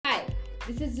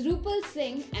This is Rupal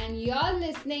Singh, and you're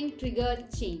listening Trigger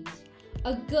Change.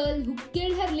 A girl who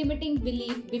killed her limiting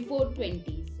belief before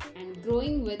 20s and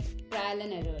growing with trial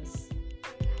and errors.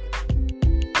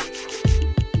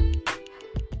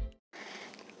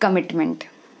 Commitment.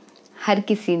 हर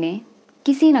किसी ने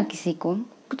किसी ना किसी को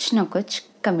कुछ ना कुछ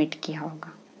कमिट किया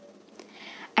होगा.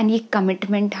 एंड ये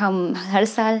कमिटमेंट हम हर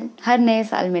साल हर नए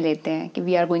साल में लेते हैं कि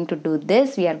we are going to do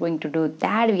this, we are going to do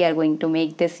that, we are going to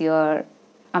make this your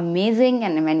amazing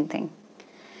and anything.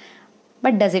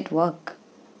 But does it work?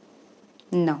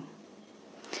 No,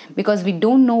 because we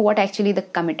don't know what actually the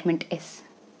commitment is.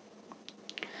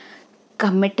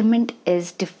 Commitment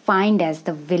is defined as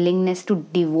the willingness to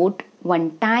devote one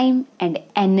time and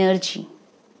energy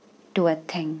to a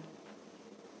thing.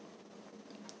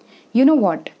 You know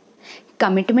what?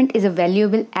 Commitment is a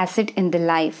valuable asset in the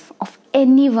life of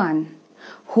anyone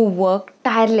who work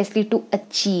tirelessly to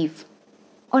achieve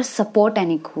or support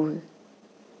any goal.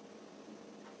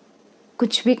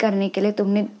 कुछ भी करने के लिए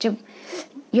तुमने जब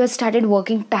you started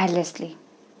working tirelessly,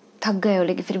 थक गए हो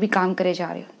लेकिन फिर भी काम करे जा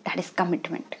रहे हो, that is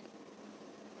commitment.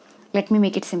 Let me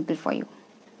make it simple for you.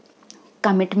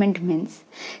 Commitment means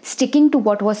sticking to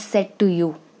what was set to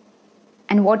you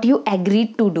and what you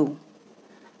agreed to do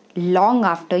long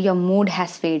after your mood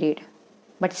has faded,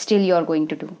 but still you are going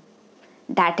to do.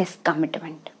 That is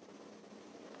commitment.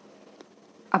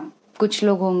 अब कुछ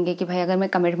लोग होंगे कि भाई अगर मैं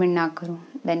commitment ना करूं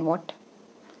then what?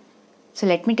 So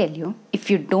let me tell you, if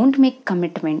you don't make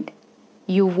commitment,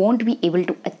 you won't be able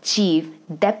to achieve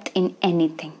depth in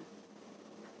anything.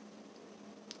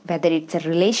 Whether it's a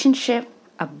relationship,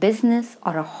 a business,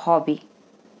 or a hobby.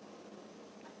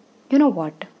 You know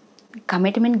what?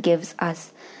 Commitment gives us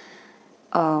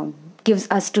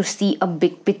to see a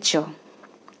big picture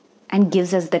and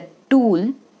gives us the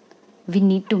tool we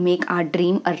need to make our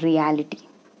dream a reality.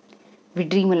 We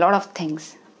dream a lot of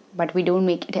things, but we don't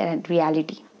make it a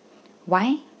reality. Why?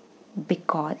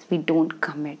 Because we don't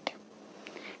commit.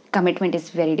 Commitment is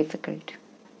very difficult.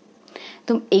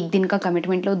 तुम एक दिन का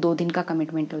commitment लो, 2 दिन का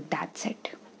commitment लो, that's it.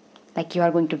 Like you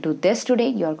are going to do this today,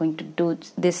 you are going to do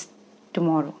this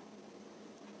tomorrow.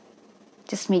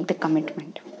 Just make the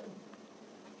commitment.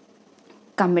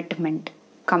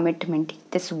 Commitment,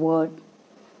 this word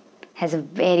has a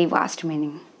very vast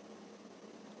meaning.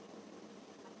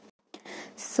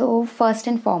 So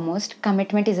first and foremost,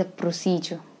 commitment is a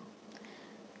procedure.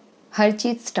 Her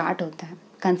cheese start होता है,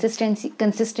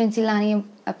 consistency लानी है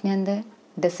अपने अंदर,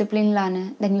 discipline लाना है,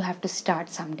 then you have to start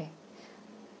someday.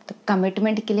 तो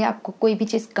commitment के लिए आपको कोई भी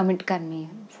चीज़ कमिट करनी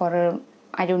है for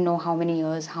I don't know how many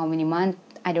years, how many month,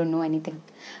 I don't know anything,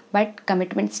 but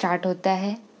commitment start होता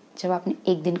है जब आपने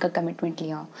 1 दिन का कमिटमेंट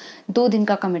लिया हो, 2 दिन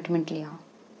का कमिटमेंट लिया हो,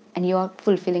 and you are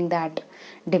fulfilling that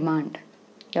demand,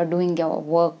 you are doing your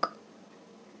work,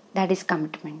 that is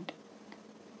commitment.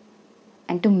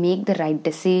 And to make the right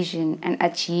decision and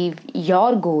achieve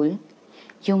your goal,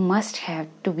 you must have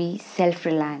to be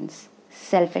self-reliance,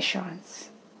 self-assurance.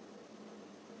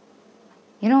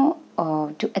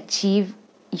 To achieve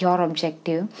your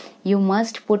objective, you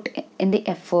must put in the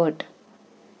effort.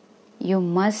 You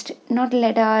must not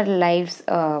let our lives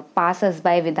pass us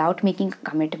by without making a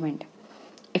commitment.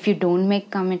 If you don't make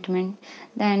commitment,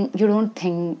 then you don't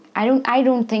think, I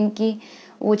don't think कि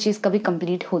वो चीज़ कभी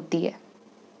complete होती है.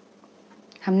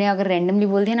 हमने अगर randomly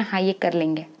बोल दिया ना हाँ ये कर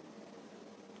लेंगे,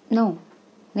 नो,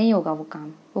 नहीं होगा वो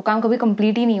काम कभी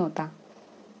कंप्लीट ही नहीं होता.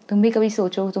 तुम भी कभी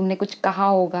सोचो, तुमने कुछ कहा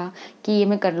होगा कि ये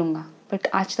मैं कर लूँगा, बट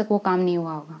आज तक वो काम नहीं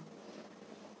हुआ होगा.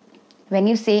 व्हेन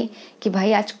यू से कि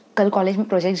भाई आज कल कॉलेज में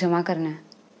प्रोजेक्ट जमा करना है,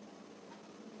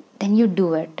 then you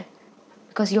do it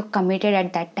because you are committed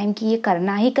at that time कि ये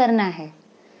करना ही करना है.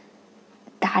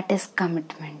 That is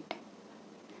commitment.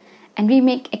 And we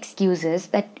make excuses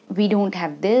that we don't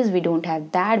have this, we don't have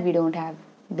that, we don't have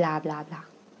blah blah blah.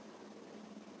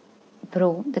 Bro,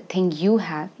 the thing you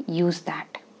have, use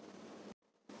that.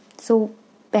 So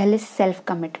पहले self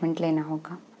commitment लेना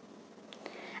होगा.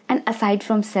 And aside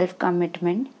from self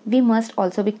commitment, we must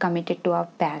also be committed to our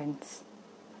parents.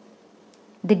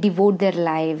 They devote their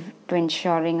life to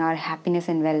ensuring our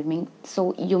happiness and well-being. So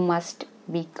you must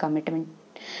be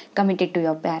committed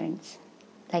to your parents.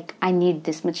 Like, I need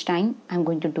this much time, I'm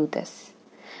going to do this.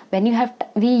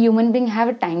 We human being have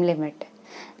a time limit.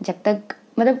 जब तक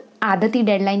मतलब आदत ही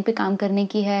deadline पे काम करने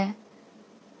की है,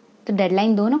 तो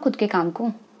डेडलाइन दो ना खुद के काम को.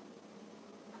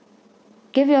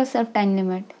 Give yourself time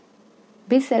limit.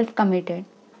 Be self-committed.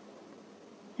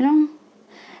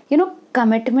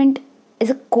 Commitment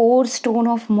is a core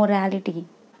stone of morality.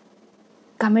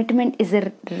 Commitment is a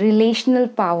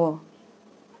relational power.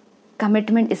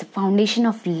 Commitment is a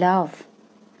foundation of love.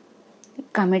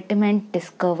 Commitment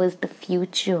discovers the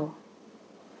future.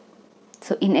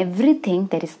 So in everything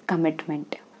there is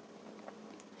commitment.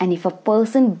 And if a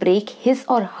person break his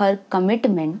or her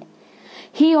commitment,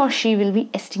 he or she will be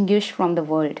extinguished from the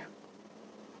world.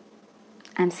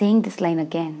 I'm saying this line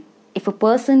again. If a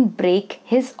person break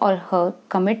his or her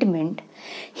commitment,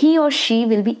 he or she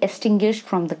will be extinguished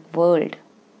from the world.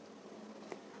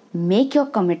 Make your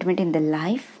commitment in the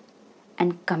life,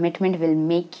 and commitment will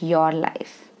make your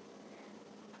life.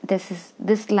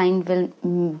 This line will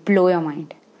blow your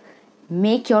mind.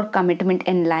 Make your commitment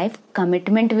in life,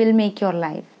 commitment will make your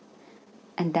life.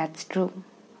 And that's true.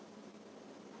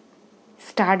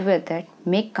 Start with it,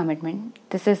 make commitment.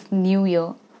 This is new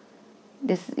year.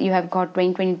 You have got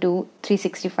 2022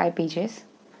 365 pages.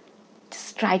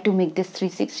 Just try to make this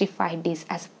 365 days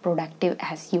as productive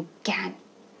as you can.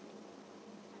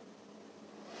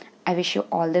 I wish you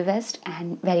all the best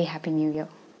and very happy new year.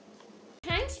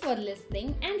 Thanks for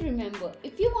listening, and remember,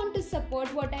 if you want to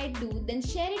support what I do, then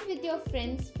share it with your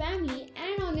friends, family,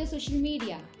 and on your social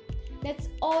media. That's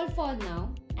all for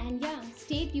now, and yeah,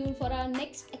 stay tuned for our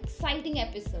next exciting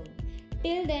episode.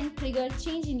 Till then, trigger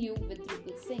change in you with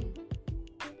Rupal Singh.